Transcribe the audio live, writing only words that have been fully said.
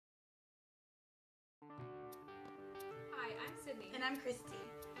Sydney. And I'm Christy.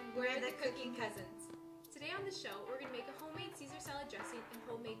 And we're the Cooking Cousins. Today on the show, we're going to make a homemade Caesar salad dressing and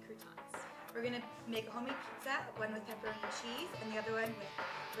homemade croutons. We're going to make a homemade pizza, one with pepperoni and cheese, and the other one with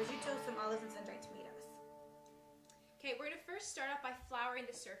prosciutto, some olives, and sun-dried tomatoes. Okay, we're going to first start off by flouring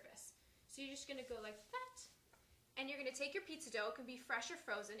the surface. So you're just going to go like that. And you're going to take your pizza dough. It can be fresh or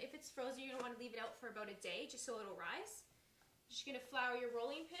frozen. If it's frozen, you're going to want to leave it out for about a day, just so it'll rise. You're just going to flour your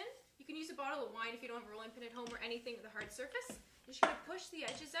rolling pin. You can use a bottle of wine if you don't have a rolling pin at home or anything with a hard surface. You're just going to push the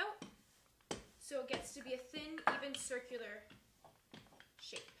edges out so it gets to be a thin, even circular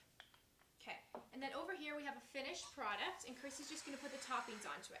shape. Okay, and then over here we have a finished product, and Chrissy's just going to put the toppings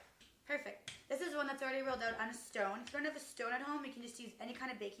onto it. Perfect. This is one that's already rolled out on a stone. If you don't have a stone at home, you can just use any kind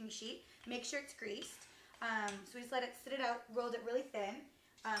of baking sheet. Make sure it's greased. So we just let it sit it out, rolled it really thin.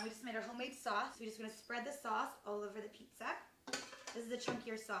 We just made our homemade sauce. We're just going to spread the sauce all over the pizza. This is a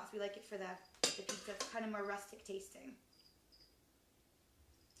chunkier sauce. We like it for the pizza. It's kind of more rustic tasting.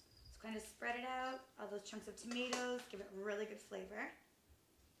 Just kind of spread it out. All those chunks of tomatoes. Give it really good flavor.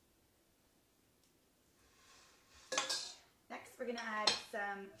 Next, we're going to add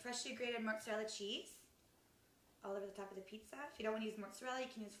some freshly grated mozzarella cheese all over the top of the pizza. If you don't want to use mozzarella, you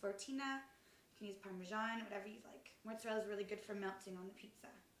can use Fortina. You can use Parmesan, whatever you like. Mozzarella is really good for melting on the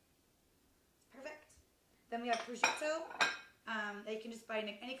pizza. It's perfect. Then we have prosciutto that you can just buy in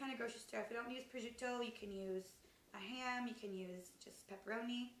any kind of grocery store. If you don't use prosciutto, you can use a ham. You can use just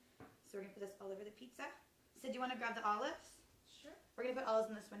pepperoni. So we're going to put this all over the pizza. So do you want to grab the olives? Sure. We're going to put olives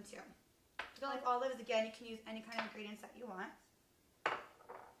in this one too. If you don't like olives, again, you can use any kind of ingredients that you want.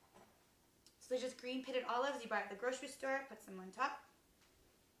 So there's just green pitted olives you buy at the grocery store. Put some on top.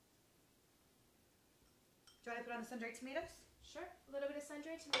 Do you want to put on the sun-dried tomatoes? Sure. A little bit of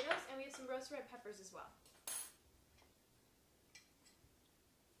sun-dried tomatoes, and we have some roasted red peppers as well.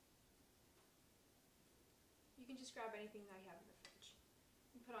 You can just grab anything that you have in the fridge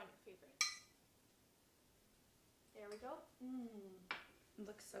and put on your favorites. There we go. It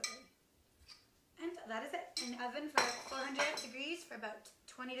looks so good. And that is it. In the oven for 400 degrees for about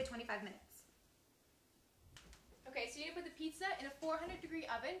 20 to 25 minutes. Okay, so you're going to put the pizza in a 400-degree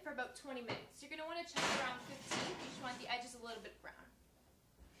oven for about 20 minutes. You're going to want to check around 15. You just want the edges a little bit brown.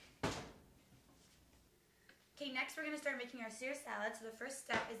 Okay, next we're going to start making our Caesar salad. So the first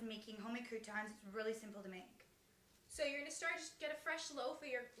step is making homemade croutons. It's really simple to make. So you're going to start, just get a fresh loaf at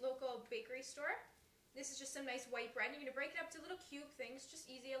your local bakery store. This is just some nice white bread. You're going to break it up to little cube things,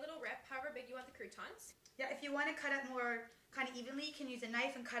 just easy, a little rip, however big you want the croutons. Yeah, if you want to cut it more kind of evenly, you can use a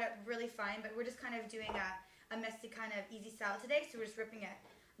knife and cut it really fine, but we're just kind of doing a messy kind of easy salad today, so we're just ripping it.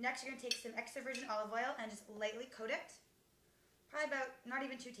 Next, you're going to take some extra virgin olive oil and just lightly coat it. Probably about, not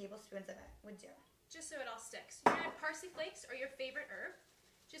even 2 tablespoons of it would do. Just so it all sticks. You're going to add parsley flakes or your favorite herb.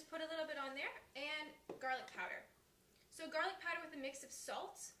 Just put a little bit on there, and garlic powder. So garlic powder with a mix of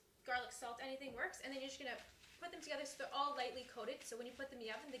salt, garlic salt, anything works, and then you're just going to put them together so they're all lightly coated, so when you put them in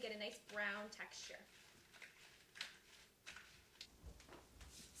the oven, they get a nice brown texture.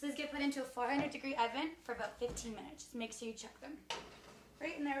 So these get put into a 400-degree oven for about 15 minutes. Just make sure you check them.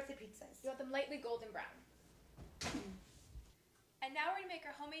 Right in there with the pizzas. You want them lightly golden brown. And now we're going to make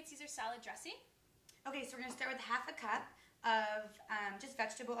our homemade Caesar salad dressing. Okay, so we're going to start with half a cup of just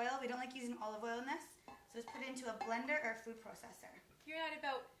vegetable oil. We don't like using olive oil in this, so just put it into a blender or a food processor. You're going to add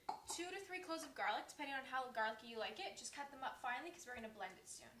about 2 to 3 cloves of garlic, depending on how garlicky you like it. Just cut them up finely because we're going to blend it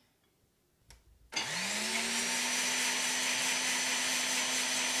soon.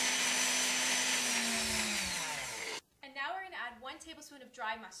 And now we're going to add 1 tablespoon of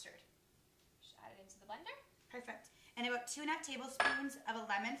dry mustard. Just add it into the blender. Perfect. And about 2.5 tablespoons of a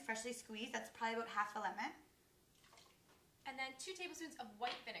lemon, freshly squeezed. That's probably about half a lemon. And then 2 tablespoons of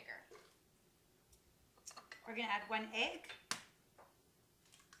white vinegar. We're going to add 1 egg.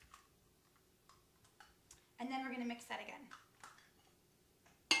 And then we're going to mix that again.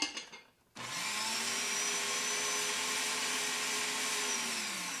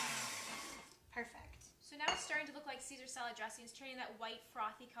 Perfect. So now it's starting to look like Caesar salad dressing. It's turning that white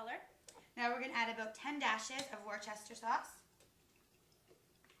frothy color. Now we're going to add about 10 dashes of Worcester sauce.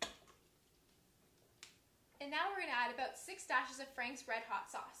 And now we're going to add about 6 dashes of Frank's Red Hot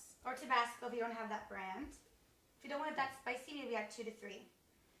sauce. Or Tabasco if you don't have that brand. If you don't want it that spicy, maybe add 2 to 3.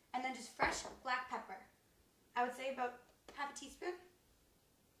 And then just fresh black pepper. I would say about half a teaspoon.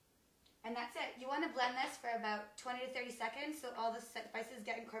 And that's it. You want to blend this for about 20 to 30 seconds so all the spices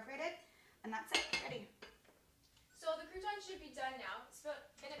get incorporated. And that's it. Ready. So the croutons should be done now. It's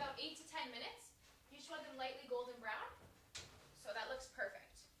in about 8 to 10 minutes. You just want them lightly golden brown. So that looks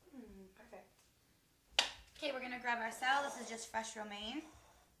perfect. Perfect. Okay, we're going to grab our salad. This is just fresh romaine.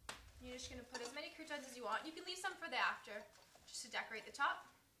 You're just going to put as many croutons as you want. You can leave some for the after. just to decorate the top.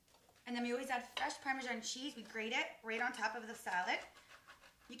 And then we always add fresh Parmesan cheese. We grate it right on top of the salad.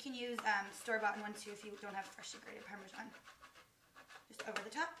 You can use store-bought one too if you don't have freshly grated Parmesan. Just over the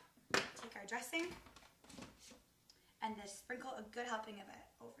top. Take our dressing and just sprinkle a good helping of it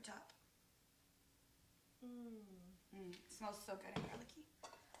over top. It smells so good and garlicky.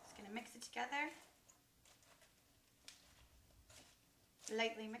 Just gonna mix it together.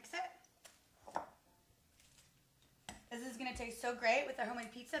 Lightly mix it. This is gonna taste so great with our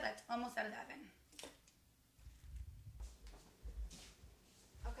homemade pizza that's almost out of the oven.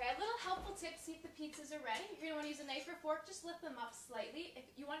 Okay, a little helpful tip, see if the pizzas are ready. You're going to want to use a knife or fork, just lift them up slightly. If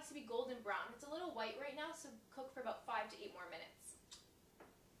you want it to be golden brown. It's a little white right now, so cook for about 5 to 8 more minutes.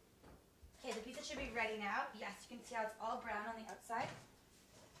 Okay, the pizza should be ready now. Yes, you can see how it's all brown on the outside.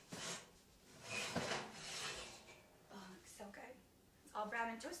 Oh, it looks so good. It's all brown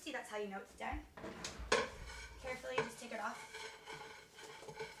and toasty, that's how you know it's done. Carefully, just take it off.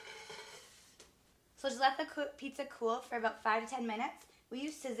 So just let the pizza cool for about 5 to 10 minutes. We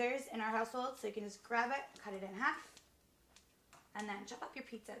use scissors in our household, so you can just grab it, cut it in half, and then chop up your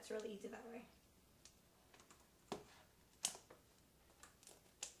pizza. It's really easy that way.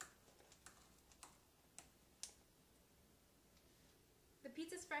 The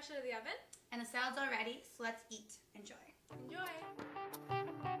pizza's fresh out of the oven. And the salad's all ready, so let's eat. Enjoy. Enjoy!